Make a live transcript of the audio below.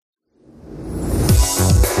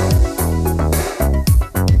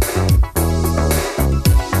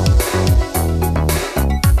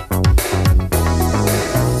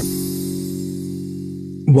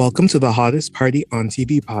Welcome to the Hottest Party on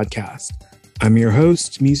TV podcast. I'm your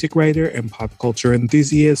host, music writer, and pop culture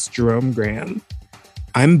enthusiast, Jerome Graham.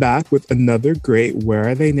 I'm back with another great Where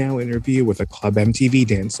Are They Now interview with a Club MTV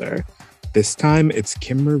dancer. This time, it's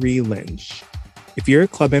Kimmarie Lynch. If you're a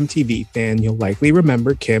Club MTV fan, you'll likely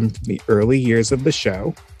remember Kim from the early years of the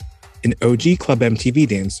show. An OG Club MTV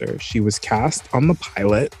dancer, she was cast on the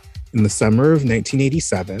pilot in the summer of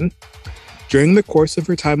 1987. During the course of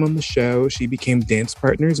her time on the show, she became dance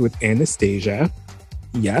partners with Anastasia.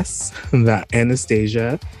 Yes, that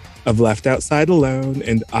Anastasia of Left Outside Alone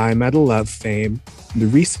and I'm At a Love fame, the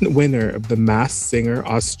recent winner of the Masked Singer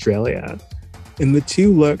Australia. And the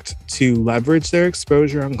two looked to leverage their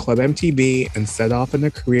exposure on Club MTV and set off in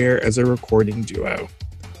a career as a recording duo.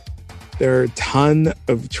 There are a ton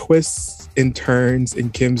of twists and turns in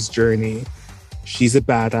Kim's journey. She's a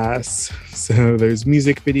badass, so there's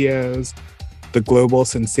music videos, the global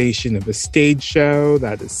sensation of a stage show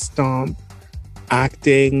that is Stomp,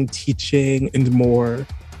 acting, teaching, and more.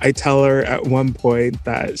 I tell her at one point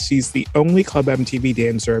that she's the only Club MTV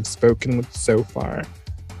dancer I've spoken with so far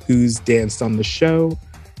who's danced on the show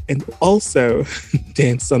and also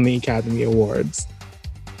danced on the Academy Awards.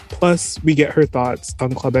 Plus, we get her thoughts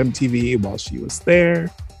on Club MTV while she was there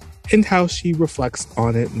and how she reflects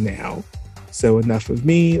on it now. So enough of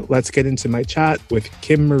me, let's get into my chat with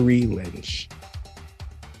Kimmarie Lynch.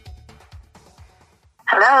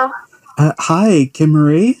 Hello. Hi,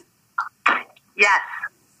 Kimmarie. Yes.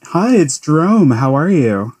 Hi, it's Jerome. How are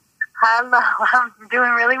you? Hello. I'm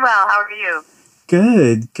doing really well. How are you?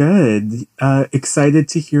 Good. Excited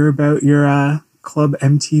to hear about your Club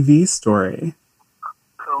MTV story.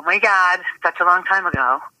 Oh my God, such a long time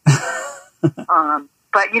ago.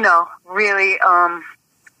 But really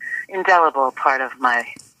indelible part of my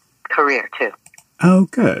career too. Oh,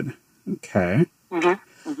 good. Okay.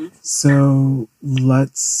 So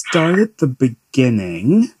let's start at the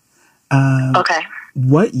beginning. Okay.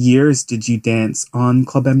 What years did you dance on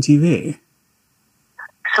Club MTV?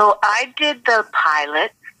 So I did the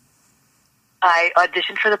pilot. I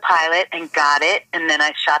auditioned for the pilot and got it, and then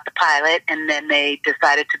I shot the pilot, and then they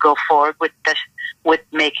decided to go forward with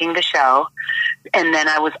making the show. And then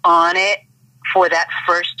I was on it for that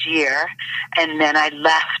first year, and then I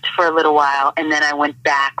left for a little while, and then I went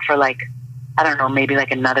back for maybe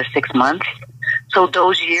another 6 months. So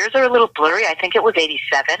those years are a little blurry. I think it was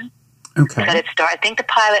 87. Okay. That it started. I think the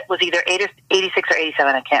pilot was either 86 or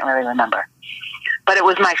 87. I can't really remember. But it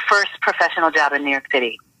was my first professional job in New York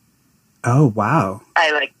City. Oh, wow.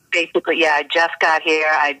 I just got here.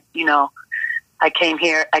 I came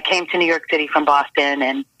here. I came to New York City from Boston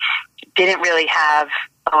and didn't really have,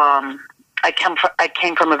 I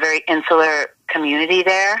came from a very insular community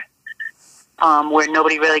there, where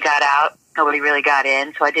nobody really got out. Nobody really got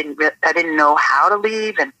in, so I didn't know how to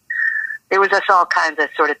leave, and there was just all kinds of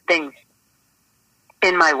sort of things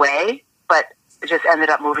in my way, but just ended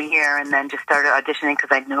up moving here and then just started auditioning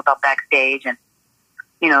because I knew about backstage and,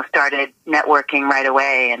 started networking right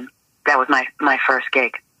away, and that was my first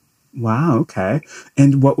gig. Wow, okay.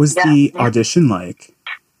 And what was the audition like?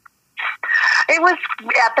 It was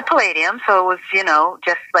at the Palladium, so it was,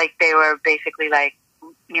 just like they were basically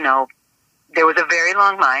there was a very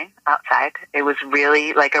long line outside. It was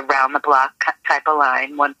really like a round-the-block type of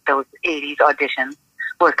line, one those 80s auditions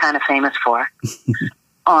were kind of famous for.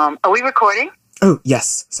 Are we recording? Oh,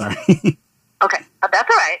 yes. Sorry. Okay.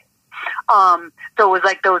 That's all right. So it was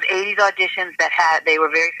like those 80s auditions they were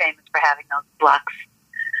very famous for having those blocks,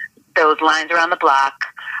 those lines around the block.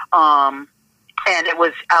 And it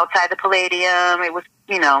was outside the Palladium. It was,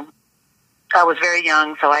 I was very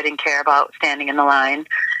young, so I didn't care about standing in the line.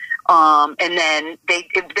 And then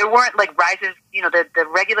there weren't like rises, the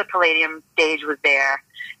regular Palladium stage was there.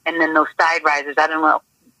 And then those side risers, I don't know,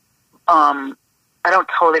 I don't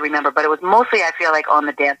totally remember, but it was mostly, I feel like, on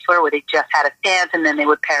the dance floor where they just had us dance and then they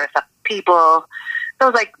would pair us up with people. So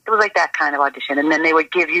it was like that kind of audition. And then they would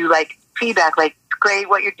give you like feedback, like, great,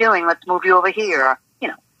 what you're doing, let's move you over here.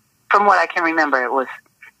 From what I can remember, it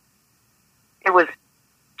was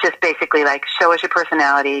just basically like, show us your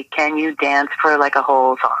personality. Can you dance for like a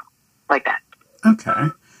whole song? Like that.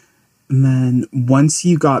 Okay. And then once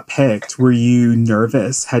you got picked, were you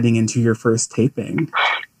nervous heading into your first taping?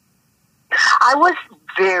 I was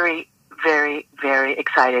very, very, very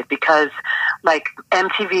excited because like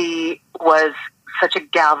MTV was such a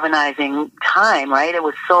galvanizing time, right?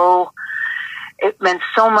 It meant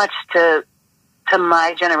so much to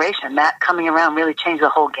my generation. That coming around really changed the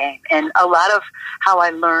whole game. And a lot of how I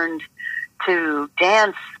learned to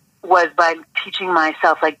dance was by teaching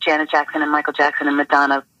myself like Janet Jackson and Michael Jackson and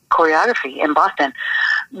Madonna choreography in Boston.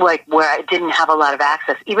 like where I didn't have a lot of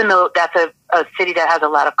access, even though that's a city that has a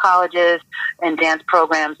lot of colleges and dance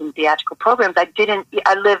programs and theatrical programs.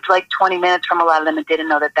 I lived like 20 minutes from a lot of them and didn't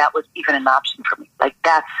know that was even an option for me. Like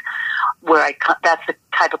that's that's the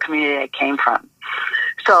type of community I came from.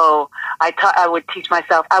 So I would teach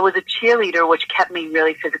myself. I was a cheerleader, which kept me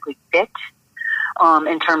really physically fit,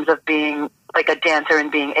 in terms of being like a dancer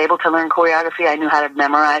and being able to learn choreography. I knew how to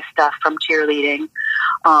memorize stuff from cheerleading,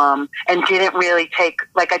 and didn't really take,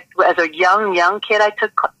 like, as a young kid, I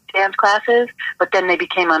took dance classes, but then they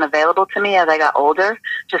became unavailable to me as I got older,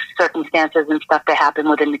 just circumstances and stuff that happened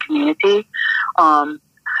within the community. And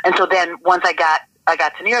so then once I got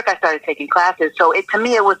to New York, I started taking classes. So to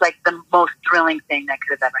me, it was like the most thrilling thing that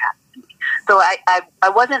could have ever happened to me. So I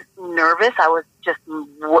wasn't nervous. I was just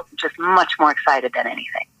much more excited than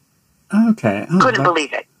anything. Okay. Couldn't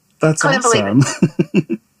believe it. That's Couldn't awesome.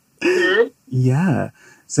 Believe it. Yeah.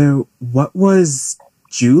 So what was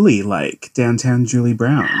Julie like, downtown Julie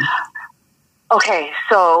Brown? Okay,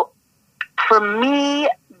 so for me,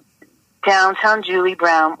 downtown Julie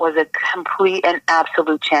Brown was a complete and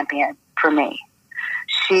absolute champion for me.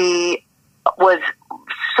 She was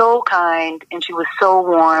so kind and she was so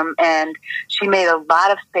warm, and she made a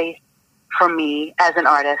lot of space for me as an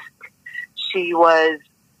artist. She was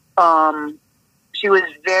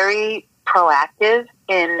very proactive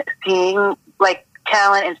in seeing like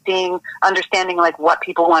talent and understanding like what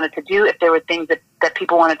people wanted to do. If there were things that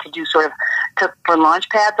people wanted to do sort of for launch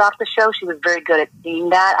pads off the show, she was very good at seeing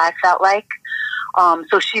that, I felt like.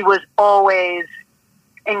 So she was always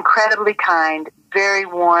incredibly kind, very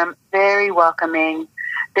warm, very welcoming.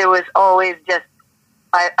 There was always just,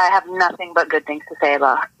 I have nothing but good things to say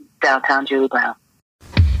about downtown Julie Brown.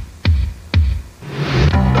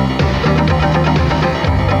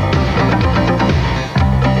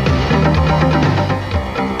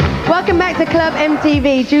 Welcome back to Club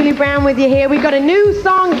MTV. Julie Brown with you here. We've got a new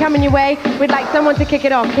song coming your way. We'd like someone to kick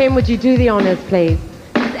it off. Kim, would you do the honors, please?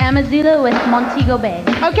 It's Amazulu with Montego Bay.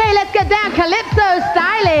 Okay, let's get down. Calypso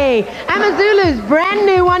Style. Amazulu's brand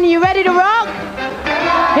new one. Are you ready to rock?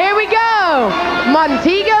 Here we go.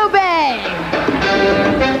 Montego Bay.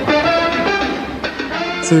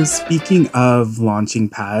 So speaking of launching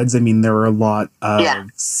pads, I mean, there were a lot of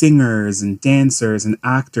singers and dancers and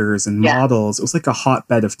actors and models. It was like a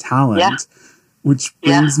hotbed of talent, which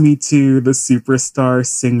brings me to the superstar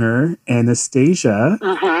singer, Anastasia.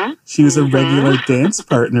 Mm-hmm. She was a regular dance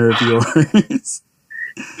partner of yours.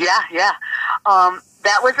 Yeah.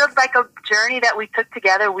 That was like a journey that we took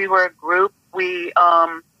together. We were a group. We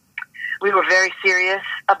were very serious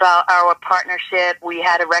about our partnership. We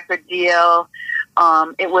had a record deal.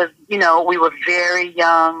 It was, we were very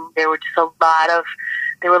young. There were a lot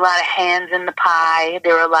of hands in the pie.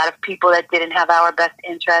 There were a lot of people that didn't have our best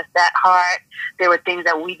interests at heart. There were things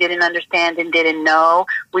that we didn't understand and didn't know.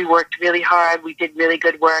 We worked really hard. We did really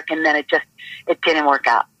good work, and then it didn't work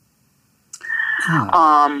out.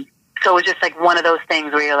 So it was just like one of those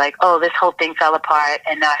things where you're like, oh, this whole thing fell apart,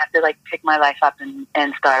 and now I have to like pick my life up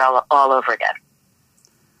and start all over again.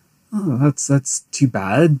 Oh, that's too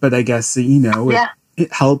bad. But I guess,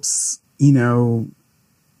 it helps,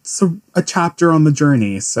 it's a chapter on the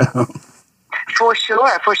journey. So For sure.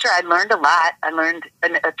 I learned a lot. I learned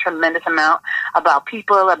a tremendous amount about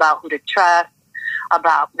people, about who to trust,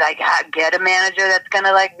 about like how to get a manager that's going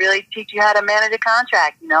to like really teach you how to manage a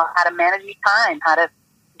contract, how to manage your time, how to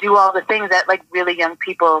do all the things that like really young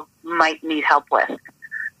people might need help with.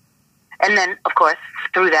 And then, of course,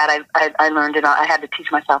 through that, I learned it. I had to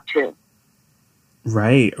teach myself too.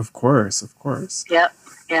 Right. Of course. Yep.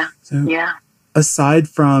 Yeah. So, aside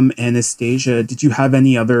from Anastasia, did you have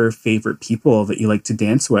any other favorite people that you like to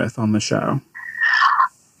dance with on the show?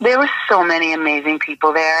 There were so many amazing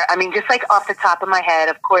people there. I mean, just like off the top of my head,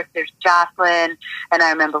 of course, there's Jocelyn, and I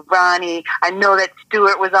remember Ronnie. I know that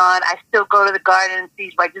Stuart was on. I still go to the garden and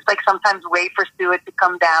see. I just like sometimes wait for Stuart to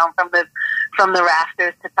come down from the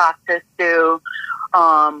rafters to talk to Stu.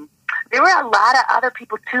 There were a lot of other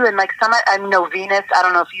people too, and like I know Venus. I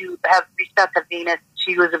don't know if you have reached out to Venus.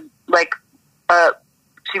 She was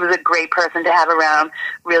she was a great person to have around.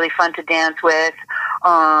 Really fun to dance with.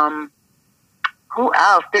 Who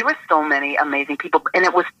else? There were so many amazing people, and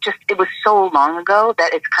it was so long ago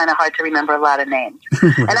that it's kind of hard to remember a lot of names.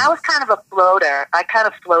 And I was kind of a floater. I kind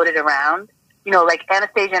of floated around. Like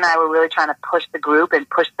Anastasia and I were really trying to push the group and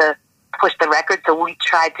push the record, so we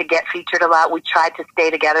tried to get featured a lot. We tried to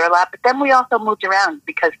stay together a lot, but then we also moved around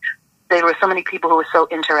because there were so many people who were so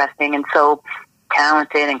interesting and so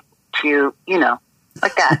talented and cute,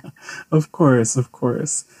 like that. Of course.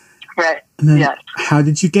 Right. And then how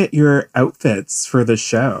did you get your outfits for the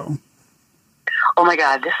show? Oh my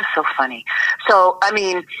God, this is so funny. So, I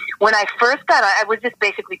mean, when I first got, I was just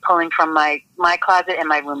basically pulling from my closet and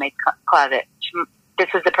my roommate's closet. This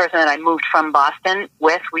is the person that I moved from Boston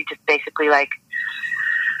with. We just basically like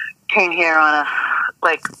came here on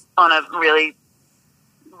a really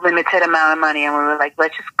limited amount of money, and we were like,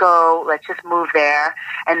 let's just move there,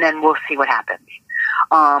 and then we'll see what happens.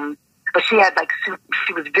 But she had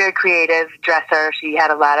she was very creative dresser. She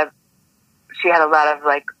had a lot of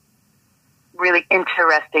like really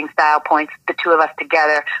interesting style points. The two of us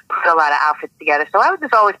together put a lot of outfits together. So I was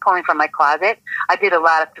just always pulling from my closet. I did a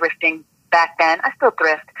lot of thrifting back then. I still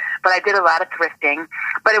thrift, but I did a lot of thrifting.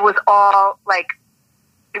 But it was all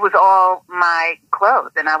my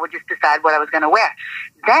clothes, and I would just decide what I was going to wear.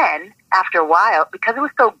 Then, after a while, because it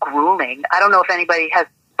was so grueling, I don't know if anybody has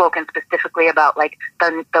spoken specifically about like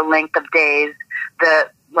the length of days, the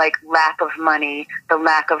like lack of money, the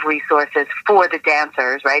lack of resources for the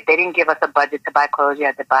dancers, right? They didn't give us a budget to buy clothes. You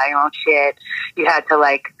had to buy your own shit. You had to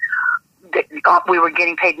we were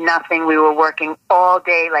getting paid nothing. We were working all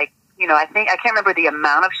day, I can't remember the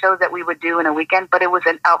amount of shows that we would do in a weekend, but it was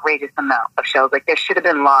an outrageous amount of shows. Like, there should have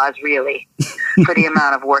been laws, really, for the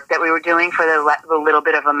amount of work that we were doing, for the little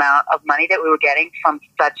bit of amount of money that we were getting from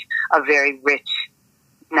such a very rich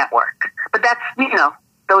network. But that's,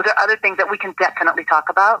 those are other things that we can definitely talk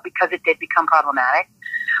about, because it did become problematic.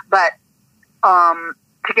 But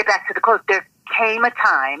to get back to the clothes, there came a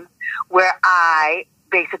time where I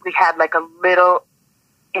basically had like a little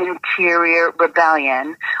interior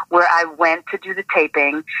rebellion, where I went to do the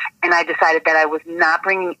taping, and I decided that I was not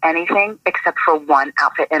bringing anything except for one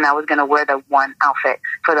outfit, and I was going to wear the one outfit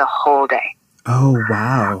for the whole day. Oh,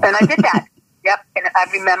 wow. And I did that. Yep. And I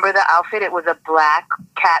remember the outfit. It was a black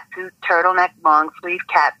catsuit, turtleneck, long sleeve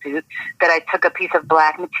catsuit that I took a piece of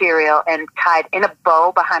black material and tied in a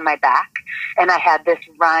bow behind my back. And I had this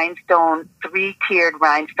rhinestone, 3-tiered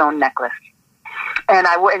rhinestone necklace. And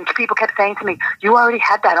people kept saying to me, "You already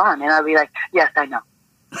had that on." And I'd be like, "Yes, I know."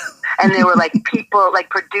 And there were like people, like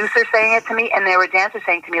producers saying it to me, and there were dancers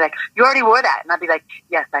saying to me like, "You already wore that." And I'd be like,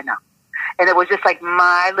 "Yes, I know." And it was just like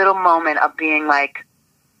my little moment of being like,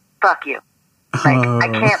 fuck you. Like, I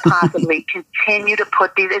can't possibly continue to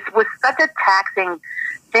put these. It was such a taxing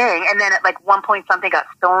thing. And then at like one point something got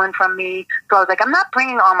stolen from me. So I was like, I'm not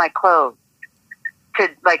bringing all my clothes to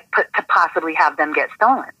possibly have them get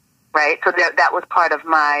stolen. Right? So that was part of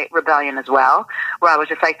my rebellion as well, where I was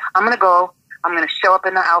just like, I'm going to show up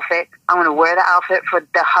in the outfit. I'm going to wear the outfit for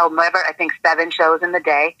however, I think 7 shows in the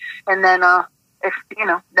day. And then,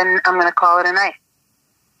 then I'm going to call it a night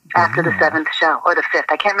after the 7th show, or the 5th.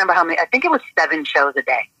 I can't remember how many. I think it was 7 shows a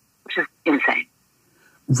day, which is insane.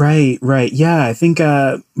 Right. Yeah. I think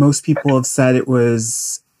most people have said it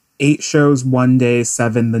was 8 shows one day,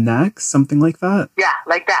 7 the next, something like that. Yeah,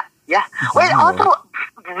 like that. Yeah. Wow. Well, also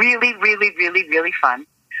really, really, really, really fun,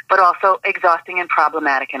 but also exhausting and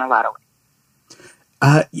problematic in a lot of ways.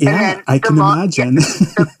 Yeah, I can imagine.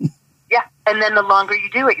 Yeah. And then the longer you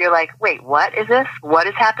do it, you're like, wait, what is this? What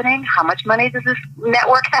is happening? How much money does this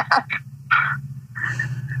network have?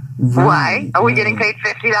 Why are we getting paid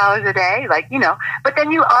 $50 a day? But then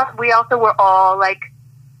we also were all like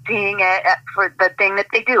seeing it for the thing that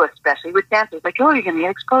they do, especially with dancers. Like, oh, you're going to get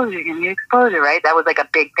exposure, right? That was like a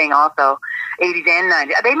big thing also, 80s and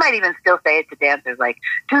 90s. They might even still say it to dancers, like,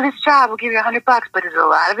 do this job, we'll give you $100, but there's a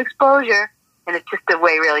lot of exposure. And it's just a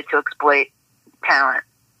way really to exploit talent.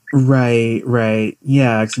 Right.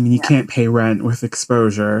 Yeah, because you can't pay rent with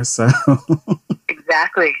exposure, so...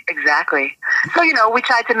 Exactly. So, we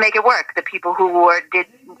tried to make it work. The people who were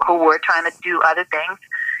trying to do other things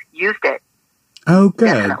used it. Oh, good.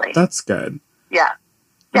 Definitely. That's good. Yeah.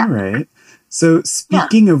 All right. So,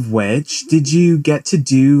 speaking of which, did you get to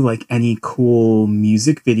do, like, any cool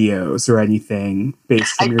music videos or anything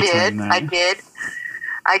based on your time there?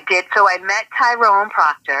 I did. So, I met Tyrone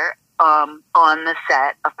Proctor on the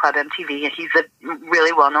set of Club MTV, and he's a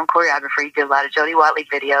really well-known choreographer. He did a lot of Jody Watley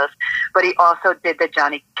videos, but he also did the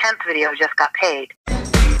Johnny Kemp video, Just Got Paid.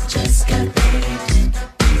 Just got paid.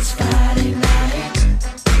 It's Friday night.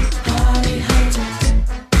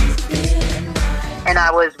 And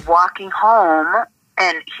I was walking home,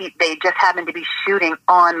 and they just happened to be shooting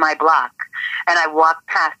on my block. And I walked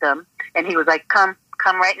past him, and he was like, come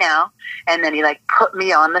right now. And then he like put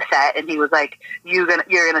me on the set, and he was like, you're gonna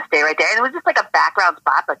stay right there. And it was just like a background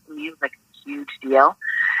spot, but to me it was like a huge deal.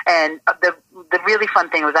 And the really fun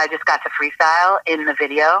thing was I just got to freestyle in the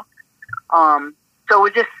video. So it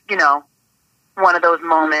was just, one of those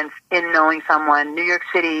moments in knowing someone. New York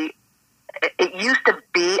City, it used to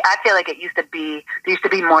be, I feel like there used to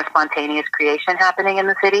be more spontaneous creation happening in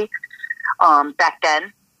the city back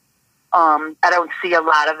then. I don't see a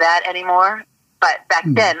lot of that anymore. But back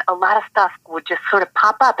then, a lot of stuff would just sort of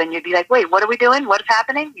pop up, and you'd be like, "Wait, what are we doing? What is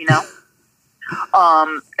happening?" You know.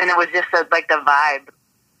 And it was just like the vibe.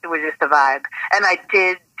 It was just a vibe. And I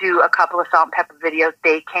did do a couple of Salt and Pepper videos.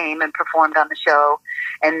 They came and performed on the show,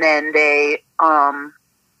 and then they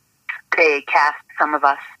cast some of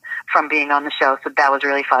us from being on the show. So that was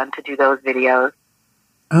really fun to do those videos.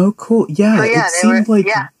 Oh, cool. Yeah, so, it seemed like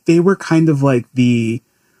they were kind of like the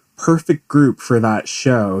perfect group for that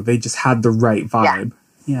show. They just had the right vibe.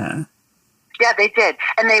 Yeah. Yeah, they did.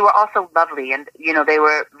 And they were also lovely. And, you know, they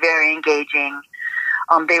were very engaging.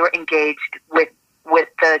 They were engaged with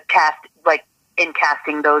the cast, like in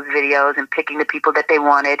casting those videos and picking the people that they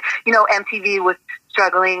wanted. You know, MTV was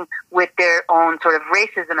struggling with their own sort of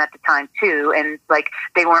racism at the time too, and like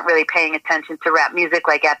they weren't really paying attention to rap music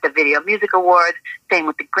like at the Video Music Awards, same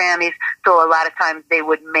with the Grammys. So a lot of times they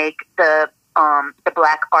would make the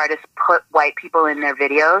black artists put white people in their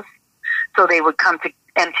videos. So they would come to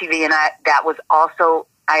MTV, and that was also,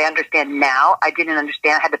 I understand now. I didn't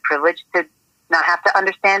understand. I had the privilege to not have to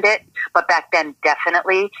understand it, but back then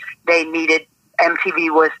definitely they needed, MTV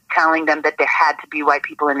was telling them that there had to be white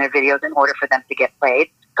people in their videos in order for them to get played.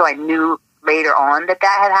 So I knew later on that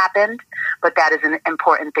had happened, but that is an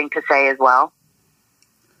important thing to say as well.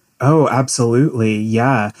 Oh, absolutely.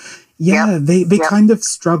 Yeah. Yeah, they kind of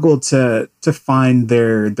struggled to find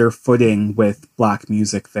their footing with black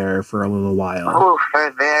music there for a little while. Oh, for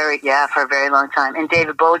a very long time. And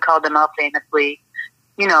David Bowie called them out famously.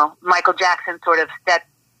 You know, Michael Jackson sort of set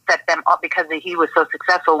them up because he was so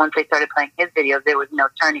successful. Once they started playing his videos, there was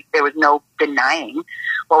no denying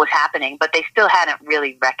what was happening. But they still hadn't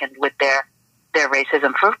really reckoned with their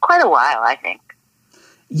racism for quite a while, I think.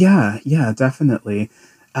 Yeah, definitely.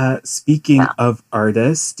 Speaking of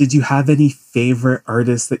artists, did you have any favorite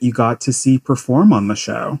artists that you got to see perform on the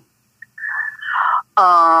show?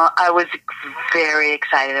 I was very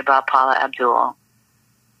excited about Paula Abdul.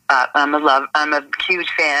 I'm a huge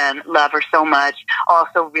fan. Love her so much.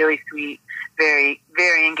 Also really sweet, very,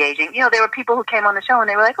 very engaging. You know, there were people who came on the show and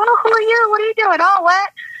they were like, "Oh, who are you? What are you doing? Oh, what?"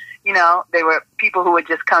 You know, they were people who would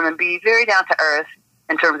just come and be very down to earth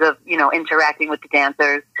in terms of, you know, interacting with the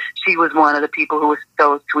dancers. She was one of the people who was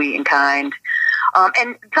so sweet and kind.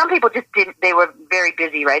 And some people just didn't, they were very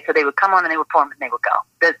busy, right? So they would come on and they would perform and they would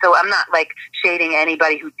go. So I'm not like shading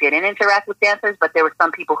anybody who didn't interact with dancers, but there were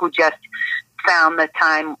some people who just found the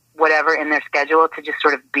time, whatever, in their schedule to just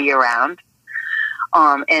sort of be around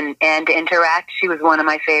and to interact. She was one of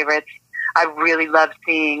my favorites. I really loved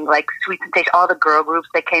seeing like Sweet Sensation, all the girl groups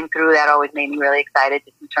that came through. That always made me really excited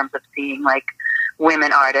just in terms of seeing like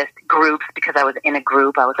women artist groups, because I was in a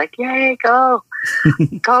group. I was like, yay, go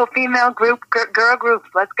female group, girl groups,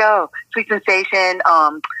 let's go. Sweet Sensation.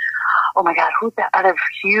 Oh my God, who's that other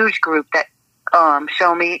huge group that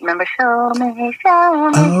Show Me? Remember Show Me?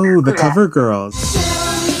 Oh, the Cover Girls.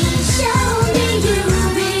 Show me you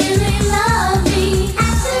really love me.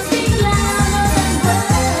 Actions speak louder than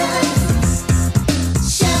words.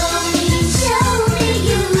 Show me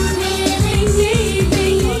you really need me.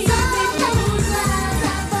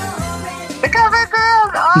 The Cover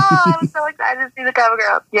Girls. Oh, I was so excited to see the Cover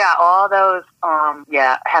Girls. Yeah, all those.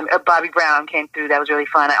 Bobby Brown came through. That was really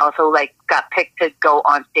fun. I also like got picked to go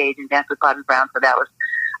on stage and dance with Bobby Brown, so that was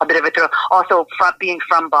a bit of a thrill. Also, being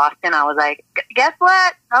from Boston, I was like, guess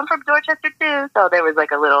what? I'm from Dorchester too. So there was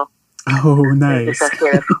like a little. Oh, nice.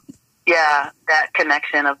 That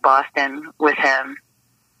connection of Boston with him.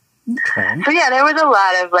 Okay. So yeah, there was a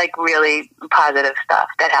lot of like really positive stuff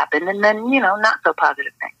that happened, and then, you know, not so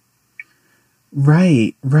positive things.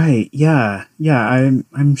 Right. Yeah.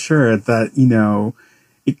 I'm sure that, you know,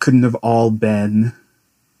 it couldn't have all been,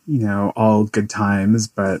 you know, all good times,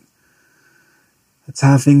 but that's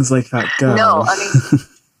how things like that go. No, I mean,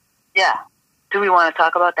 yeah. Do we want to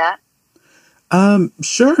talk about that?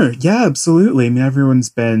 Sure. Yeah, absolutely. I mean, everyone's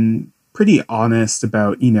been pretty honest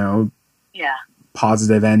about, you know,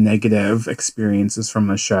 positive and negative experiences from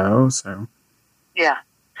the show. So, yeah.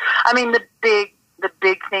 I mean, the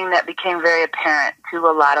big thing that became very apparent to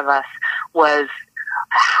a lot of us was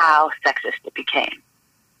how sexist it became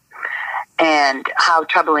and how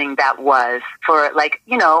troubling that was for, like,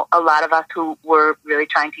 you know, a lot of us who were really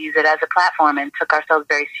trying to use it as a platform and took ourselves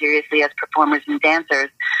very seriously as performers and dancers,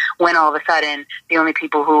 when all of a sudden the only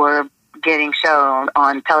people who were getting shown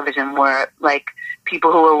on television were like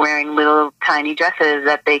people who were wearing little tiny dresses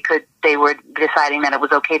that they were deciding that it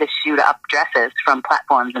was okay to shoot up dresses from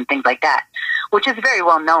platforms and things like that, which is very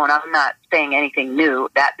well known. I'm not saying anything new.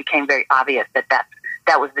 That became very obvious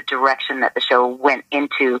that was the direction that the show went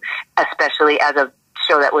into, especially as a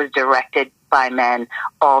show that was directed by men.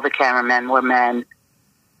 All the cameramen were men.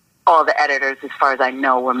 All the editors, as far as I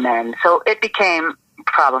know, were men. So it became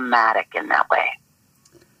problematic in that way.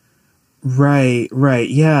 Right.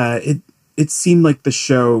 Yeah, it seemed like the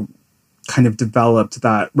show kind of developed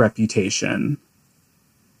that reputation.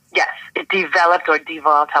 Yes, it developed or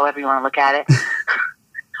devolved, however you want to look at it.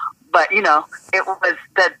 But, you know, it was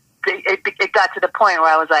it got to the point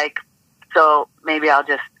where I was like, so maybe I'll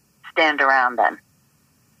just stand around then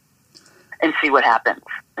and see what happens.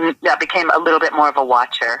 And I became a little bit more of a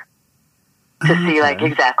watcher to see like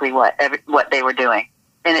exactly what they were doing.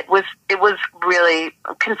 And it was really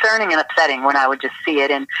concerning and upsetting when I would just see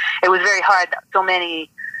it. And it was very hard. So many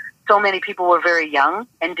people were very young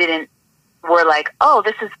and were like, oh,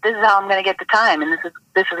 this is how I'm going to get the time, and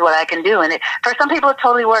this is what I can do. And for some people, it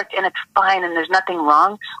totally worked, and it's fine, and there's nothing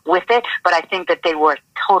wrong with it. But I think that they were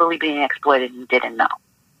totally being exploited and didn't know.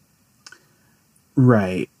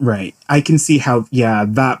 Right. I can see how,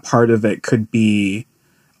 that part of it could be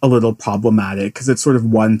a little problematic, because it's sort of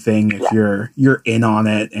one thing if you're in on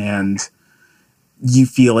it and you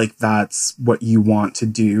feel like that's what you want to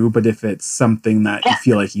do, but if it's something that you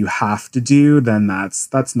feel like you have to do, then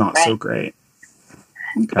that's not so great.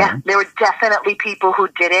 Okay. Yeah, there were definitely people who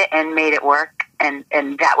did it and made it work, and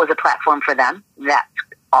that was a platform for them. That's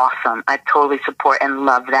awesome. I totally support and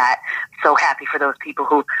love that. So happy for those people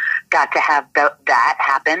who got to have that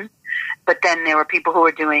happen. But then there were people who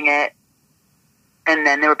were doing it, and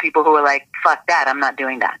then there were people who were like, fuck that, I'm not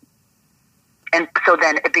doing that. And so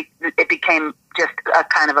then it became just a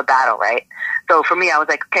kind of a battle, right? So for me, I was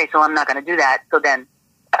like, okay, so I'm not going to do that. So then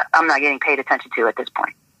I'm not getting paid attention to at this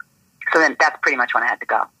point. So then that's pretty much when I had to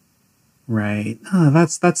go. Right. Oh,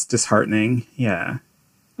 that's disheartening. Yeah.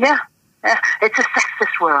 Yeah. It's a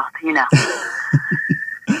sexist world, you know.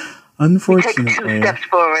 Unfortunately. You take 2 steps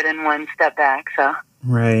forward and 1 step back. So.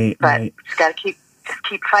 Right. But just got to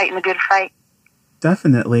keep fighting the good fight.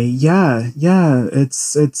 Definitely. Yeah.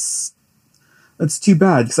 It's too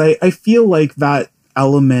bad, because I feel like that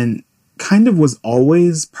element kind of was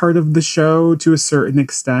always part of the show to a certain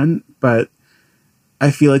extent, but I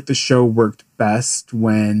feel like the show worked best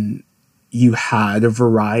when you had a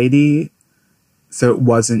variety. So it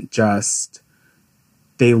wasn't just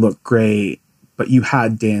they look great, but you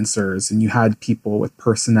had dancers and you had people with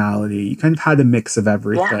personality. You kind of had a mix of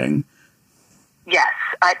everything. Yes,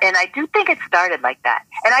 and I do think it started like that.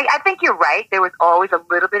 And I think you're right. There was always a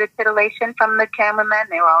little bit of titillation from the cameramen.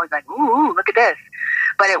 They were always like, "Ooh, look at this,"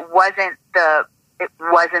 but it wasn't the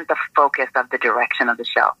focus of the direction of the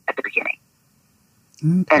show at the beginning.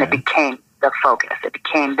 Okay. And it became the focus. It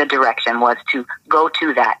became the direction was to go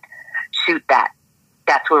to that, shoot that.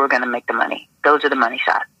 That's where we're going to make the money. Those are the money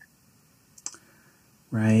shots.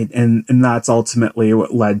 Right, and that's ultimately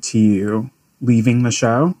what led to you leaving the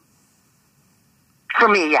show. For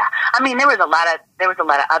me, yeah. I mean, there was a lot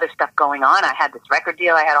of other stuff going on. I had this record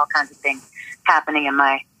deal. I had all kinds of things happening in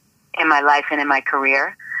my life and in my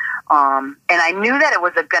career. And I knew that it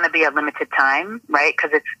was going to be a limited time, right?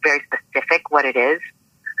 Because it's very specific what it is.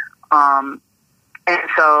 And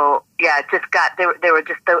so, yeah, it just got there were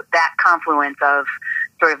just that confluence of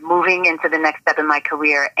sort of moving into the next step in my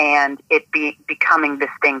career and it becoming this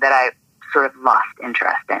thing that I sort of lost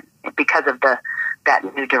interest in because of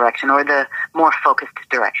that new direction or the more focused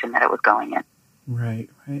direction that it was going in. Right.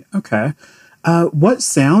 Okay. What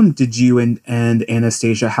sound did you and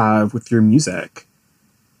Anastasia have with your music?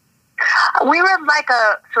 We were like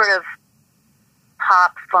a sort of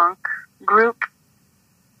pop funk group.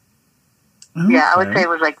 Okay. Yeah, I would say it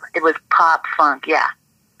was pop funk. Yeah,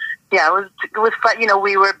 it was fun. You know,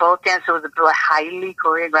 we were both dancers. It was a highly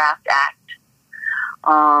choreographed act.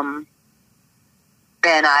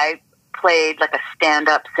 And I played like a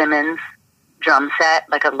stand-up Simmons drum set,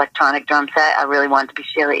 like an electronic drum set. I really wanted to be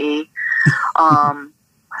Sheila E.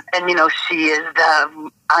 And you know, she is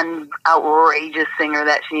the outrageous singer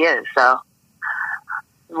that she is. So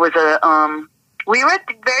it was we were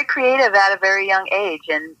very creative at a very young age,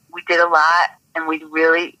 and we did a lot, and we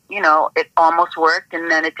really, you know, it almost worked, and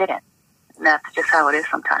then it didn't. And that's just how it is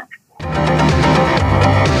sometimes.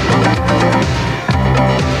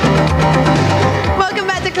 Welcome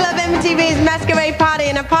back to Club MTV's Masquerade Party,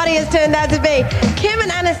 and a party has turned out to be Kim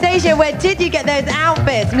and Anastasia. Where did you get those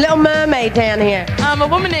outfits? Little Mermaid down here. A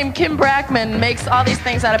woman named Kim Brackman makes all these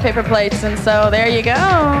things out of paper plates, and so there you go.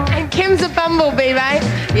 And Kim's a bumblebee, right?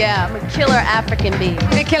 Yeah, I'm a killer African bee.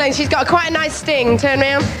 You're killing. She's got quite a nice sting. Turn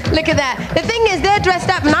around. Look at that. The thing is, they're dressed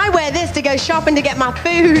up, and I wear this to go shopping to get my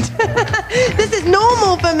food. This is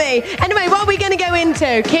normal for me. Anyway, what are we going to go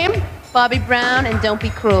into, Kim? Bobby Brown and Don't Be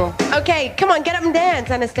Cruel. Okay, come on, get up and dance,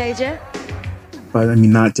 Anastasia. But I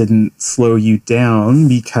mean, that didn't slow you down,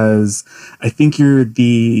 because I think you're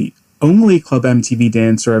the only Club MTV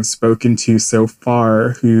dancer I've spoken to so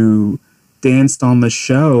far who danced on the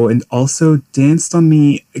show and also danced on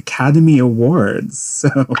the Academy Awards. So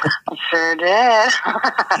Sure did.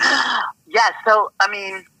 Yeah, so, I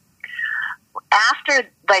mean, after,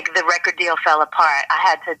 like, the record deal fell apart, I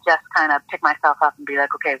had to just kind of pick myself up and be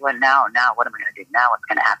like, okay, well, now what am I going to do? Now what's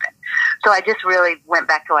going to happen? So I just really went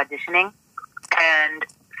back to auditioning, and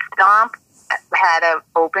Stomp had an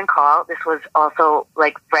open call. This was also,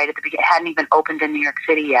 like, right at the beginning. It hadn't even opened in New York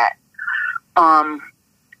City yet.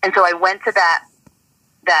 And so I went to that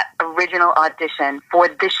original audition for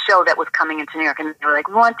this show that was coming into New York. And they were like,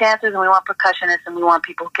 we want dancers and we want percussionists and we want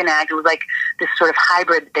people who can act. It was like this sort of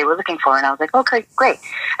hybrid that they were looking for. And I was like, okay, great.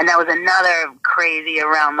 And that was another crazy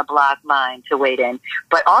around the block line to wait in.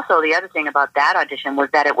 But also the other thing about that audition was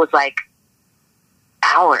that it was like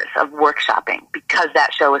hours of workshopping, because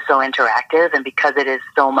that show is so interactive and because it is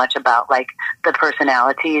so much about like the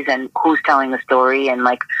personalities and who's telling the story and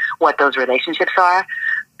like what those relationships are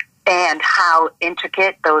and how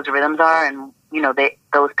intricate those rhythms are, and you know,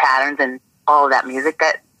 those patterns and all of that music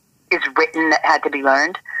that is written that had to be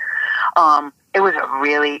learned. It was a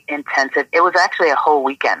really intensive. It was actually a whole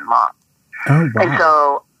weekend long. oh wow. And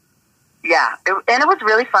so, yeah, and it was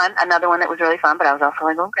really fun. Another one that was really fun, but I was also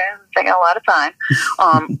like, okay, it's taking a lot of time.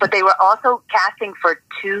 But they were also casting for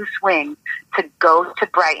 2 swings to go to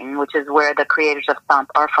Brighton, which is where the creators of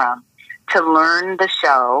Stomp are from, to learn the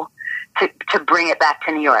show, to bring it back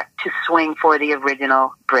to New York, to swing for the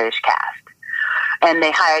original British cast. And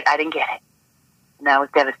they hired, I didn't get it. And that was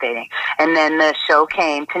devastating. And then the show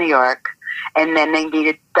came to New York, and then they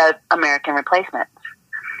needed the American replacements.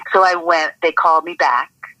 So I went, they called me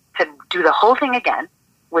back to do the whole thing again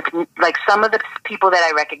with like some of the people that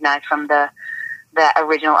I recognized from the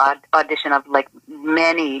original audition of like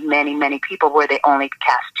many, many, many people where they only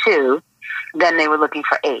cast 2. Then they were looking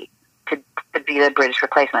for 8 to be the British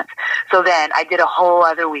replacements. So then I did a whole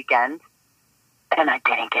other weekend, and I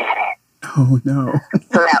didn't get it. Oh no.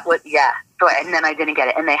 So that was, yeah. So, and then I didn't get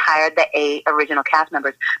it. And they hired the 8 original cast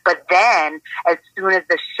members. But then, as soon as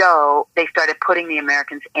the show, they started putting the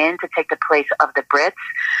Americans in to take the place of the Brits,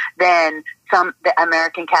 then the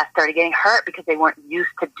American cast started getting hurt because they weren't used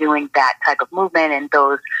to doing that type of movement. And there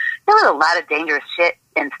was a lot of dangerous shit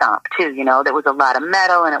in Stomp, too, you know. There was a lot of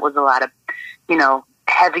metal, and it was a lot of, you know,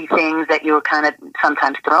 heavy things that you were kind of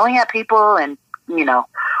sometimes throwing at people, and, you know,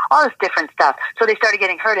 all this different stuff. So they started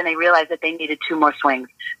getting hurt, and they realized that they needed 2 more swings.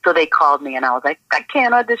 So they called me, and I was like, I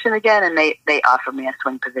can't audition again. And they offered me a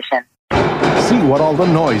swing position. See what all the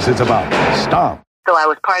noise is about. Stomp. So I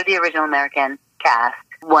was part of the original American cast.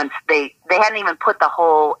 Once they hadn't even put the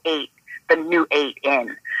whole 8, the new 8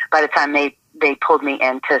 in by the time they pulled me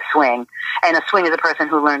in to swing. And a swing is a person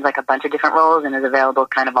who learns like a bunch of different roles and is available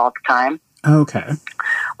kind of all the time. Okay.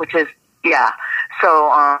 Which is, yeah.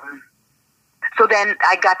 So then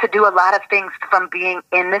I got to do a lot of things from being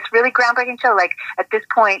in this really groundbreaking show. Like at this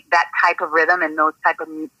point, that type of rhythm and those type of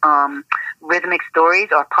rhythmic stories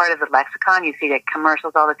are part of the lexicon. You see that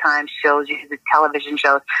commercials all the time, shows, you see the television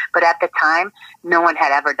shows. But at the time, no one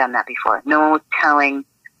had ever done that before. No one was telling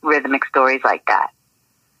rhythmic stories like that.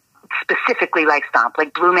 Specifically like Stomp.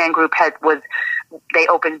 Like Blue Man Group they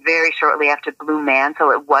opened very shortly after Blue Man, so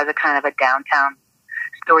it was a kind of a downtown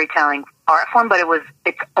storytelling art form, but it was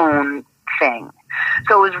its own thing.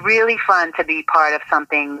 So it was really fun to be part of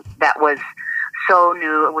something that was so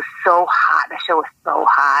new. It was so hot. The show was so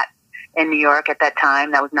hot in New York at that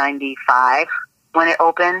time. That was 95 when it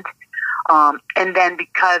opened. And then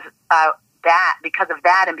because of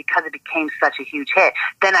that and because it became such a huge hit,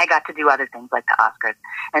 then I got to do other things like the Oscars.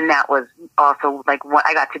 And that was also like what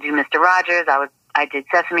I got to do. Mr. Rogers, I did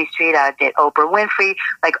Sesame Street, I did Oprah Winfrey,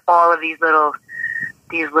 like all of these little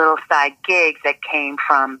side gigs that came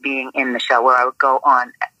from being in the show where I would go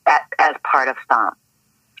on as part of Stomp.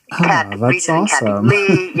 That's awesome.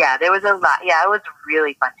 Lee, yeah, there was a lot. Yeah, it was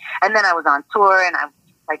really fun. And then I was on tour, and I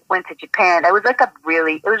like went to Japan. It was like it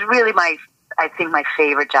was really I think my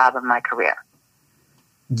favorite job of my career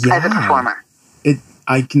as a performer.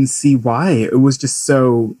 I can see why. It was just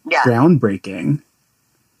so groundbreaking.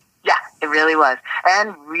 Yeah, it really was.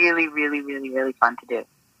 And really, really, really, really fun to do.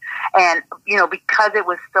 And, you know, because it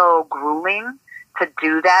was so grueling to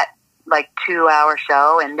do that, like 2-hour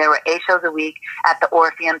show, and there were 8 shows a week at the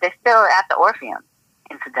Orpheum. They're still at the Orpheum,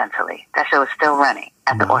 incidentally. That show is still running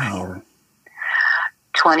at the Orpheum.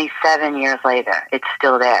 27 years later, it's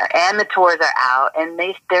still there. And the tours are out, and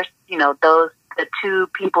there's, you know, the 2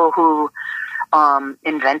 people who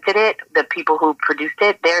invented it, the people who produced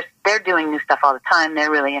it, they're doing new stuff all the time.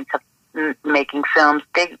 They're really into making films.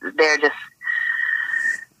 They're just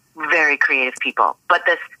very creative people. But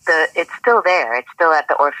it's still there. It's still at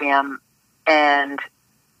the Orpheum, and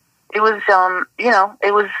it was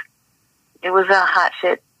it was a hot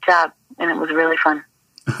shit job, and it was really fun.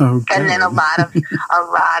 Okay. And then a lot of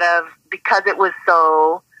because it was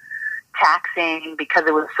so taxing, because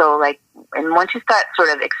it was so like, and once you start sort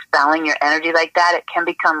of expelling your energy like that, it can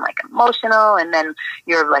become like emotional, and then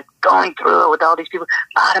you're like going through it with all these people.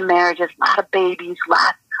 A lot of marriages, a lot of babies,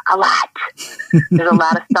 a lot. There's a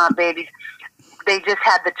lot of stomp babies. They just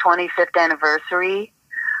had the 25th anniversary.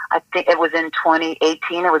 I think it was in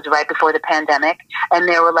 2018. It was right before the pandemic, and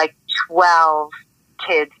there were like 12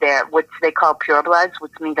 kids there, which they call purebloods,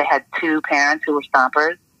 which means they had 2 parents who were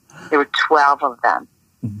stompers. There were 12 of them.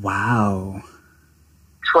 Wow.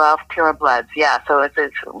 12 purebloods, yeah. So it's a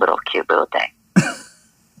little cute little thing.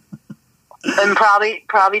 And probably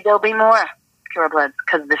there'll be more purebloods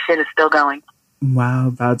because the shit is still going.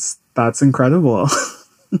 Wow, that's incredible.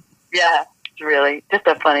 Yeah, it's really just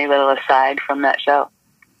a funny little aside from that show.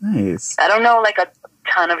 Nice. I don't know, like a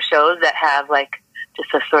ton of shows that have like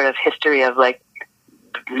just a sort of history of like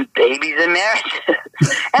babies and marriages,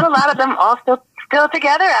 and a lot of them all still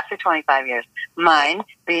together after 25 years. Mine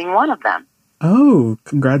being one of them. Oh,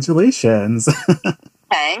 congratulations.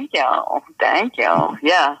 Thank you.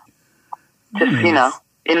 Yeah. Just, Nice.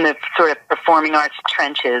 in the sort of performing arts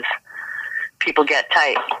trenches, people get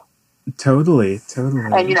tight. Totally.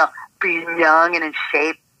 And, being young and in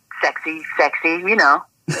shape, sexy,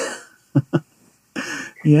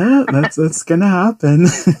 Yeah, that's gonna happen.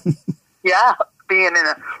 Yeah, being in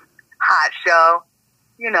a hot show,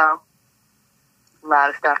 a lot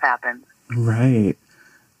of stuff happens. Right.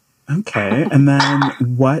 Okay. And then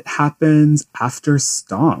what happens after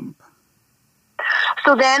Stomp?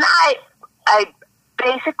 So then I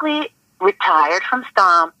basically retired from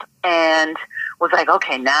Stomp and was like,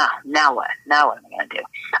 okay, now what? Now what am I going to do?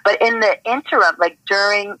 But in the interim, like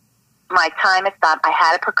during my time at Stomp, I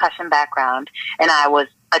had a percussion background and I was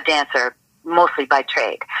a dancer mostly by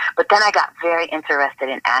trade. But then I got very interested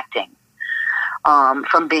in acting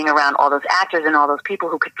from being around all those actors and all those people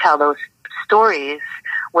who could tell those stories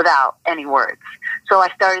without any words. So I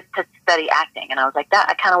started to study acting, and I was like,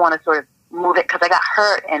 I kind of want to sort of move it because I got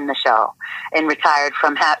hurt in the show and retired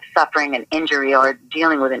from suffering an injury or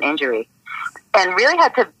dealing with an injury, and really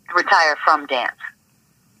had to retire from dance.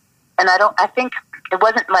 And I think it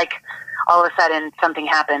wasn't like all of a sudden something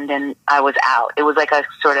happened and I was out. It was like a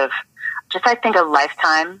sort of just, I think, a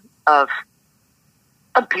lifetime of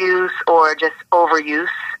abuse or just overuse.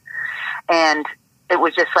 And it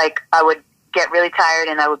was just like I would get really tired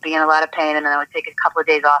and I would be in a lot of pain, and then I would take a couple of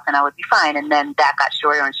days off and I would be fine. And then that got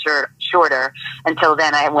shorter and shorter until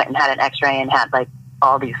then I went and had an x-ray and had like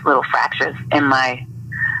all these little fractures in my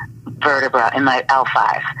vertebra, in my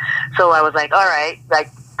L5. So I was like, all right, like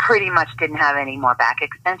pretty much didn't have any more back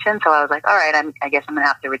extension. So I was like, all right, I guess I'm going to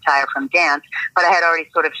have to retire from dance. But I had already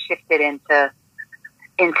sort of shifted into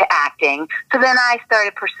acting. So then I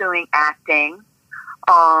started pursuing acting.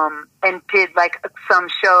 And did like some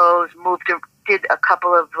shows, did a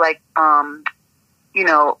couple of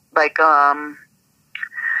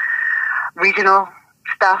regional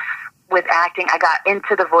stuff with acting. I got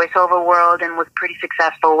into the voiceover world and was pretty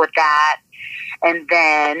successful with that. And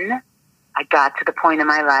then I got to the point in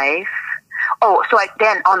my life. Oh, so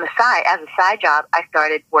then on the side, as a side job, I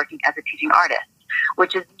started working as a teaching artist,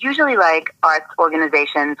 which is usually like arts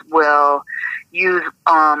organizations will use,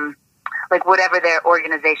 like whatever their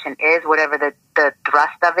organization is, whatever the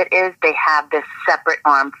thrust of it is, they have this separate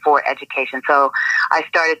arm for education. So I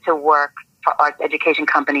started to work for arts education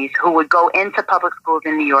companies who would go into public schools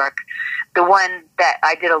in New York. The one that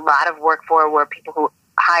I did a lot of work for were people who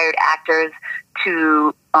hired actors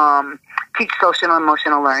to teach social and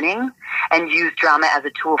emotional learning and use drama as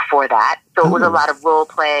a tool for that. So it was a lot of role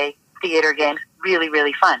play, theater games, really,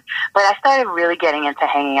 really fun. But I started really getting into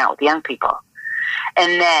hanging out with young people.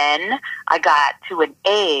 And then I got to an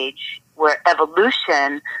age where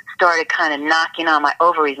evolution started kind of knocking on my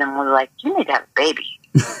ovaries and was like, you need to have a baby.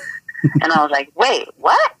 And I was like, wait,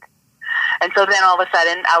 what? And so then all of a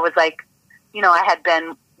sudden I was like, I had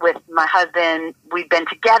been with my husband. We'd been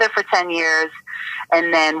together for 10 years.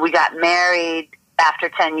 And then we got married after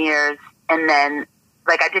 10 years. And then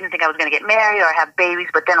I didn't think I was going to get married or have babies,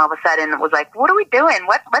 but then all of a sudden it was like, what are we doing?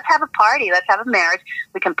 Let's have a party. Let's have a marriage.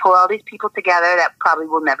 We can pull all these people together that probably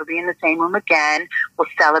will never be in the same room again. We'll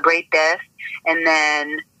celebrate this. And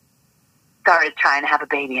then started trying to have a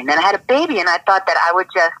baby. And then I had a baby, and I thought that I would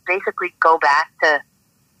just basically go back to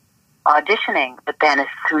auditioning. But then as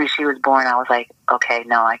soon as she was born, I was like, okay,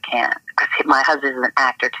 no, I can't. Because my husband is an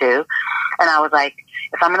actor too. And I was like,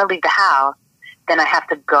 if I'm going to leave the house, then I have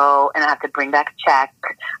to go and I have to bring back a check.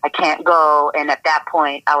 I can't go. And at that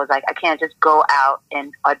point, I was like, I can't just go out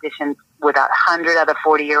and audition with 100 other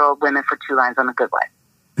 40-year-old women for 2 lines on The Good Wife.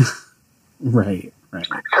 Right.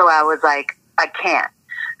 So I was like, I can't.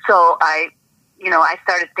 So I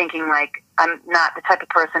started thinking, like, I'm not the type of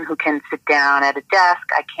person who can sit down at a desk.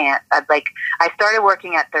 I can't. I started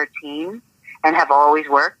working at 13 and have always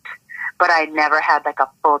worked, but I never had like a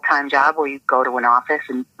full-time job where you go to an office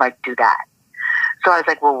and like do that. So I was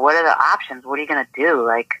like, well, what are the options? What are you going to do?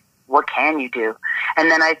 Like, what can you do? And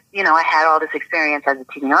then I had all this experience as a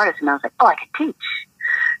teaching artist, and I was like, oh, I could teach.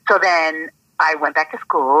 So then I went back to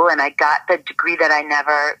school, and I got the degree that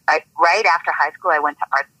right after high school, I went to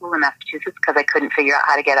art school in Massachusetts because I couldn't figure out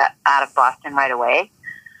how to get out of Boston right away.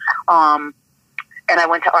 And I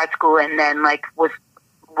went to art school and then like was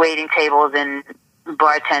waiting tables and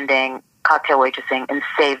bartending, cocktail waitressing, and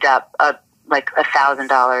saved up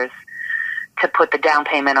 $1,000 to put the down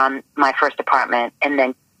payment on my first apartment, and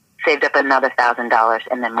then saved up another $1,000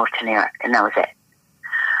 and then moved to New York, and that was it.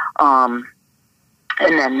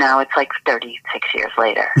 And then now it's like 36 years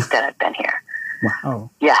later that I've been here. Wow.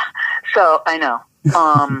 Yeah. So I know.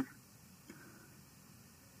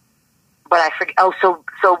 But I forget. Oh, so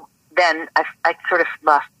then I sort of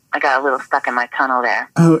lost. I got a little stuck in my tunnel there.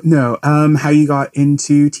 Oh no. How you got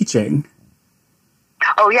into teaching?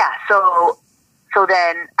 Oh yeah. So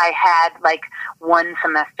then I had like 1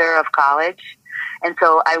 semester of college, and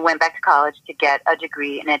so I went back to college to get a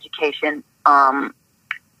degree in education.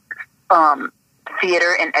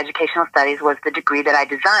 Theater and Educational Studies was the degree that I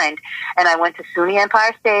designed, and I went to SUNY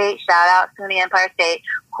Empire State. Shout out SUNY Empire State,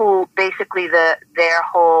 who basically their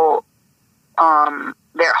whole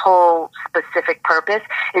specific purpose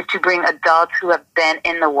is to bring adults who have been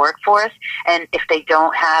in the workforce, and if they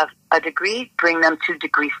don't have a degree, bring them to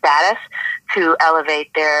degree status to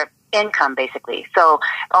elevate their income, basically. So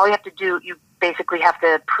all you have to do, you basically have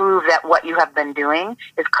to prove that what you have been doing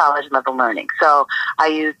is college level learning. So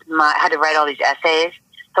I had to write all these essays.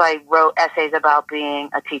 So I wrote essays about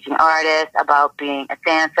being a teaching artist, about being a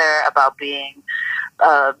dancer, about being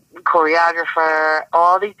a choreographer,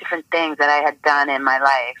 all these different things that I had done in my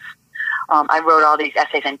life. I wrote all these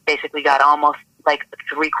essays and basically got almost like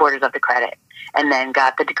 3/4 of the credit, and then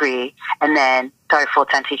got the degree, and then started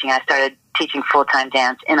full-time teaching. I started teaching full-time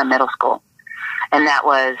dance in a middle school, and that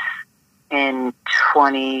was in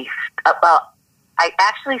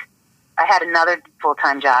I had another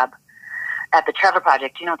full-time job at the Trevor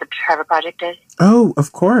Project. Do you know what the Trevor Project is? Oh,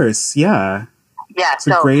 of course. Yeah. Yeah. It's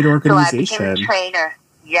a great organization. So I became the trainer.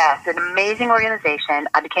 Yes, an amazing organization.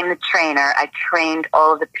 I became the trainer. I trained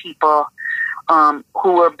all of the people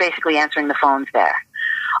who were basically answering the phones there.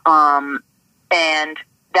 And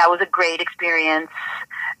that was a great experience.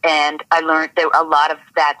 And I learned that a lot of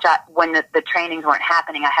that job, when the trainings weren't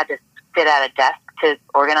happening, I had to sit at a desk to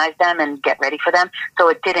organize them and get ready for them. So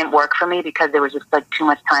it didn't work for me because there was just like too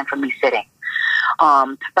much time for me sitting.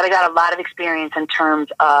 But I got a lot of experience in terms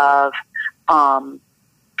of,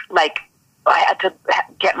 like, I had to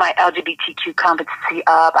get my LGBTQ competency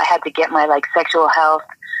up. I had to get my like sexual health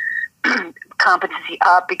competency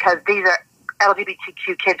up, because these are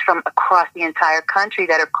LGBTQ kids from across the entire country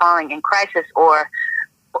that are calling in crisis or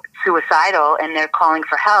suicidal, and they're calling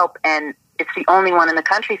for help, and it's the only one in the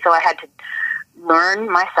country. So I had to learn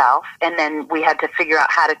myself, and then we had to figure out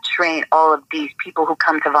how to train all of these people who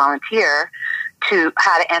come to volunteer to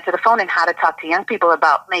how to answer the phone and how to talk to young people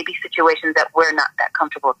about maybe situations that we're not that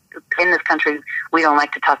comfortable. In this country, we don't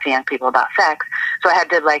like to talk to young people about sex. So I had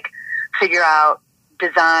to like figure out,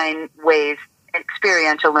 design ways.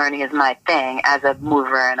 Experiential learning is my thing as a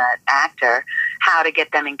mover and an actor, how to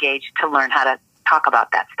get them engaged to learn how to talk about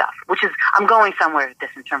that stuff, which is, I'm going somewhere with this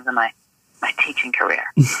in terms of my teaching career.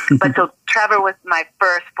 But so Trevor was my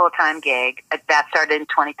first full-time gig. That started in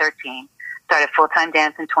 2013. Started full-time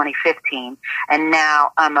dance in 2015. And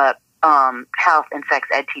now I'm a health and sex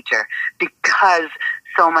ed teacher, because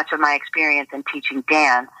so much of my experience in teaching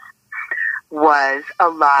dance was a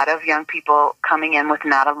lot of young people coming in with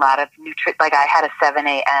not a lot of nutrition. Like, I had a 7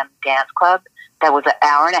 a.m. dance club that was an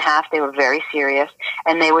hour and a half. They were very serious,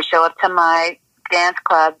 and they would show up to my dance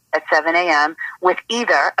club at 7 a.m. with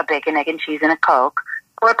either a bacon, egg, and cheese and a Coke,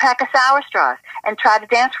 or a pack of sour straws, and try to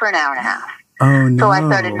dance for an hour and a half. Oh, no. So I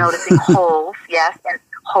started noticing holes, yes, and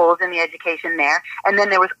holes in the education there. And then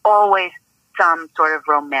there was always some sort of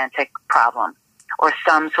romantic problem or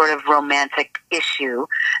some sort of romantic issue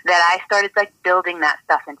that I started like building that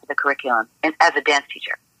stuff into the curriculum as a dance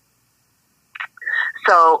teacher.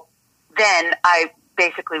 So then I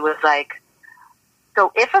basically was like,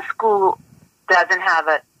 so if a school doesn't have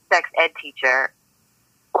a sex ed teacher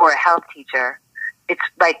or a health teacher, it's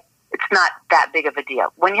not that big of a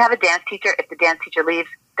deal. When you have a dance teacher, if the dance teacher leaves,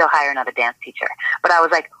 they'll hire another dance teacher. But I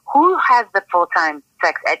was like, who has the full-time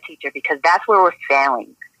sex ed teacher? Because that's where we're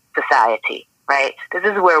failing society, right? This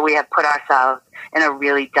is where we have put ourselves in a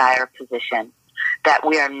really dire position, that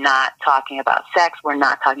we are not talking about sex. We're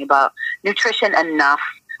not talking about nutrition enough.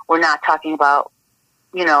 We're not talking about,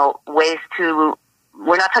 we're not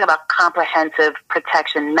talking about comprehensive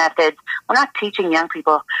protection methods. We're not teaching young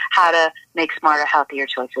people how to make smarter, healthier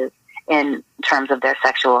choices in terms of their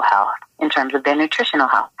sexual health, in terms of their nutritional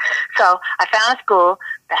health. So I found a school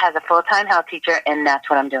that has a full-time health teacher, and that's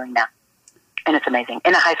what I'm doing now. And it's amazing.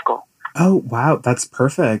 In a high school. Oh, wow. That's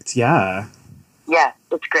perfect. Yeah. Yeah,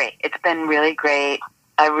 it's great. It's been really great.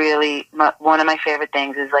 One of my favorite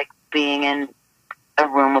things is like being in a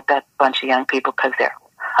room with that bunch of young people, because they're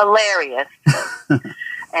hilarious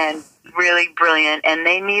and really brilliant, and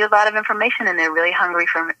they need a lot of information, and they're really hungry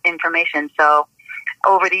for information. So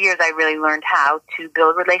over the years, I really learned how to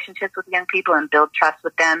build relationships with young people and build trust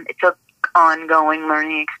with them. It's an ongoing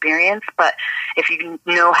learning experience, but if you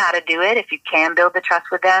know how to do it, if you can build the trust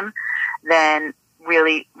with them, then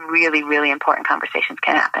really, really, really important conversations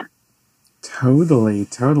can happen. Totally.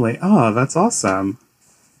 Oh, that's awesome.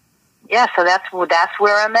 Yeah, so that's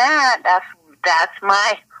where I'm at. That's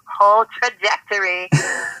my whole trajectory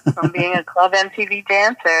from being a Club MTV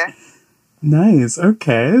dancer. Nice.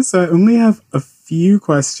 Okay, so I only have a few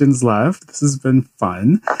questions left. This has been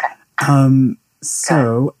fun. Okay.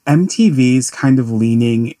 So MTV's kind of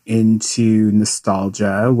leaning into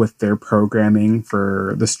nostalgia with their programming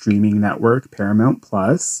for the streaming network Paramount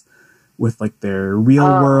Plus, with like their real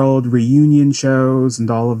world reunion shows and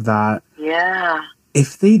all of that. Yeah.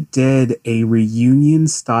 If they did a reunion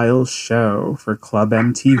style show for Club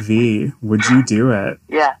MTV, would you do it?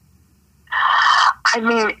 Yeah. I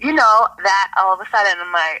mean, that all of a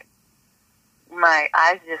sudden my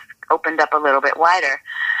eyes just opened up a little bit wider.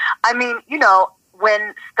 I mean,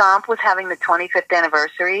 when Stomp was having the 25th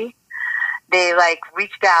anniversary, they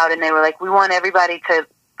reached out and they were like, we want everybody to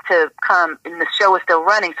come, and the show was still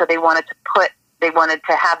running, so they wanted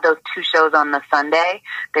to have those two shows on the Sunday.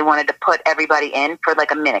 They wanted to put everybody in for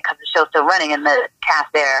a minute, because the show's still running and the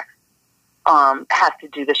cast there has to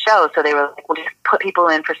do the show. So they were like, we'll just put people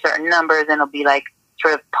in for certain numbers, and it'll be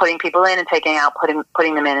sort of putting people in and taking out,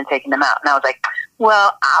 putting them in and taking them out. And I was like,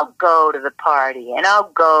 well, I'll go to the party and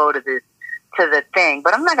I'll go to the thing,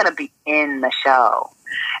 but I'm not going to be in the show.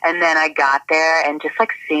 And then I got there, and just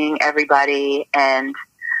seeing everybody and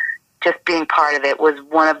just being part of it was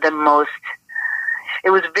one of the most, it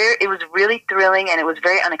was really thrilling, and it was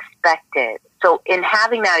very unexpected. So in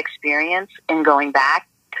having that experience and going back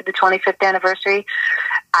to the 25th anniversary,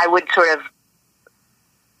 I would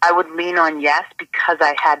lean on yes, because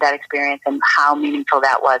I had that experience and how meaningful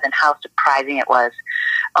that was and how surprising it was,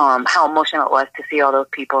 how emotional it was to see all those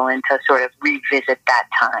people and to sort of revisit that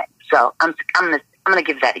time. So I'm gonna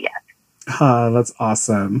give that a yes. That's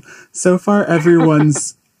awesome. So far,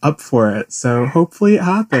 everyone's up for it, so hopefully it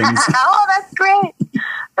happens. Oh, that's great.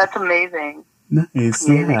 That's amazing. Nice.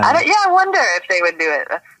 Amazing. Yeah. I wonder if they would do it.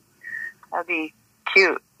 That'd be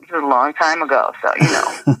cute. This was a long time ago, so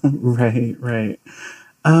Right.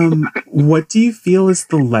 What do you feel is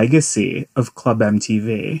the legacy of Club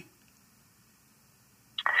MTV?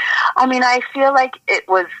 I mean, I feel like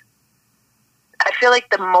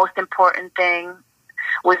the most important thing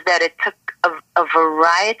was that it took a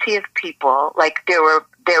variety of people.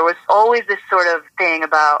 There was always this sort of thing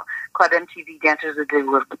about Club MTV dancers, that they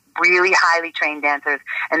were really highly trained dancers,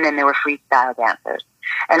 and then there were freestyle dancers.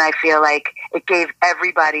 And I feel like it gave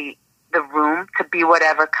everybody the room to be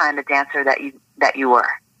whatever kind of dancer that you were.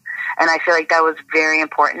 And I feel like that was very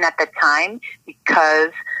important at the time,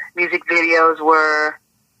 because music videos were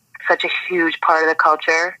such a huge part of the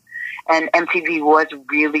culture, and MTV was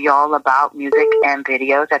really all about music and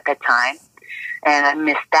videos at that time. And I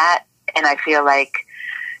missed that. And I feel like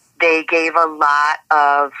they gave a lot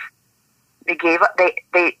of,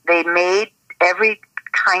 they made every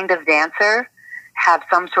kind of dancer have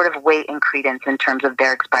some sort of weight and credence in terms of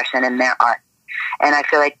their expression and their art. And I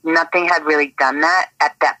feel like nothing had really done that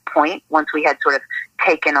at that point, once we had sort of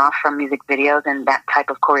taken off from music videos and that type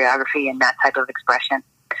of choreography and that type of expression.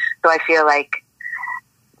 So I feel like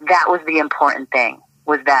that was the important thing,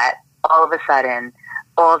 was that all of a sudden,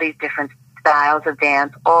 all these different styles of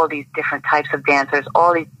dance, all these different types of dancers,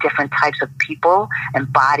 all these different types of people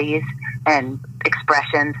and bodies and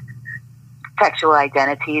expressions, sexual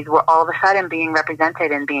identities were all of a sudden being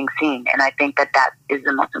represented and being seen. And I think that is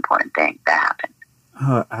the most important thing that happened.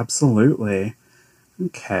 Oh, absolutely.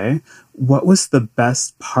 Okay. What was the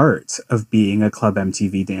best part of being a Club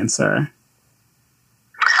MTV dancer?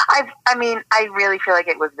 I mean, I really feel like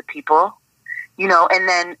it was the people, you know, and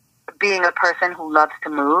then being a person who loves to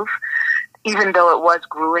move, even though it was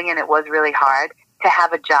grueling and it was really hard, to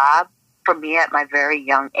have a job for me at my very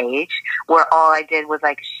young age where all I did was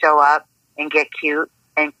like show up and get cute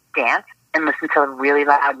and dance and listen to really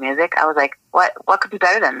loud music. I was like, what could be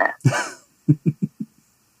better than this?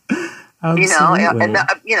 You know, and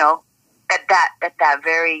you know, at that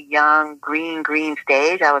very young green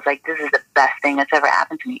stage, I was like, this is the best thing that's ever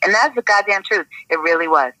happened to me. And that's the goddamn truth. It really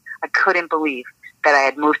was. I couldn't believe that I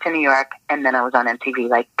had moved to New York and then I was on MTV.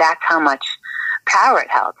 Like, that's how much power it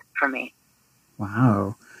held for me.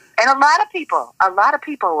 Wow. And a lot of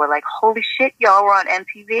people were like, holy shit, y'all were on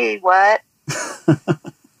MTV. What?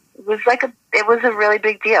 It was a really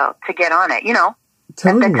big deal to get on it, you know?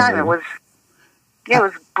 Totally. At that time, it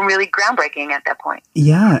was really groundbreaking at that point.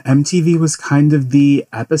 Yeah, MTV was kind of the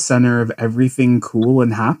epicenter of everything cool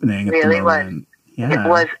and happening at the moment. Yeah. It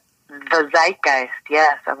was the zeitgeist,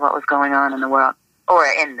 yes, of what was going on in the world. Or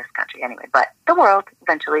in this country, anyway. But the world,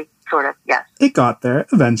 eventually, sort of, yes. It got there,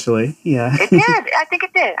 eventually, yeah. It did. I think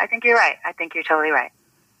it did. I think you're right. I think you're totally right.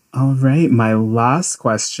 All right, my last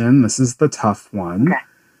question. This is the tough one. Okay.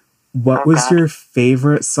 What was your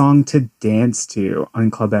favorite song to dance to on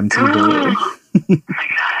Club MTV?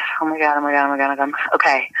 Oh my god.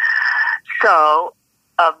 Okay. So,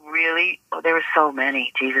 there were so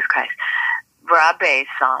many. Jesus Christ. Rob Bay's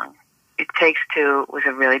song, It Takes Two, was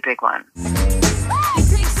a really big one.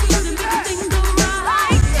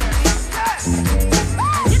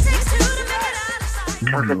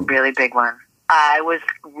 It was a really big one. I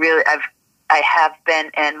have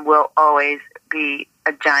been and will always be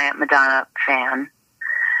a giant Madonna fan.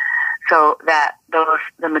 So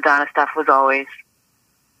the Madonna stuff was always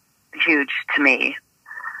huge to me.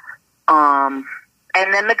 And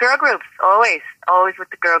then the girl groups, always with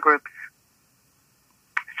the girl groups.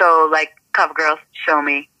 So like CoverGirls, Show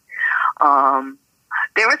Me.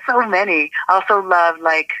 There were so many. I also loved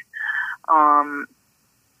like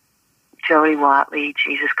Jody Watley,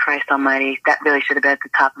 Jesus Christ Almighty. That really should have been at the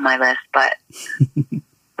top of my list, but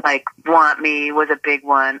like Want Me was a big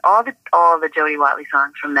one. All the Jody Watley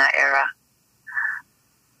songs from that era.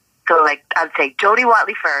 So like I'd say Jody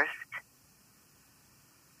Watley first,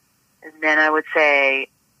 and then I would say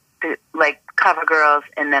like CoverGirls,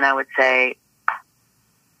 and then I would say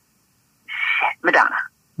Madonna.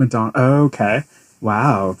 Oh, okay.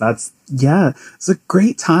 Wow, it's a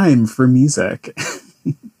great time for music.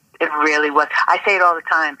 It really was. I say it all the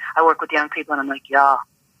time. I work with young people, and I'm like, y'all,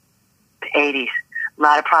 the 80s, a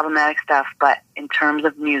lot of problematic stuff, but in terms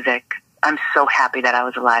of music, I'm so happy that I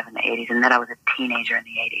was alive in the 80s and that I was a teenager in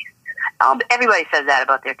the 80s. Everybody says that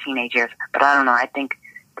about their teenage years, but I don't know. I think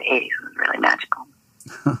the 80s was really magical.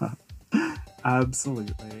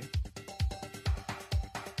 Absolutely.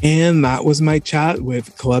 And that was my chat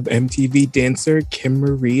with Club MTV dancer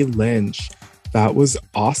Kimmarie Lynch. That was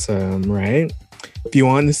awesome, right? If you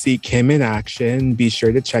want to see Kim in action, be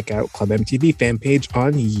sure to check out Club MTV fan page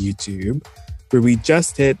on YouTube, where we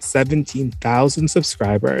just hit 17,000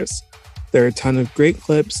 subscribers. There are a ton of great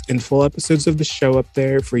clips and full episodes of the show up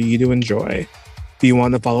there for you to enjoy. If you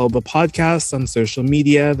want to follow the podcast on social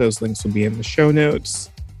media, those links will be in the show notes.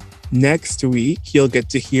 Next week, you'll get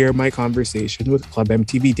to hear my conversation with Club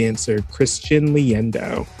MTV dancer Christian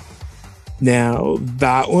Liendo. Now,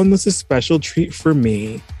 that one was a special treat for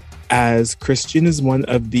me, as Christian is one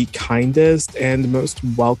of the kindest and most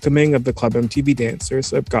welcoming of the Club MTV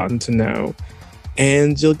dancers I've gotten to know.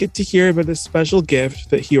 And you'll get to hear about a special gift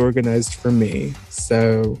that he organized for me.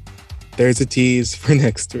 So there's a tease for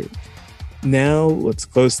next week. Now, let's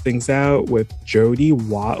close things out with Jody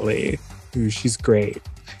Watley, who she's great.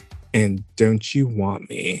 And Don't You Want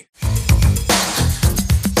Me?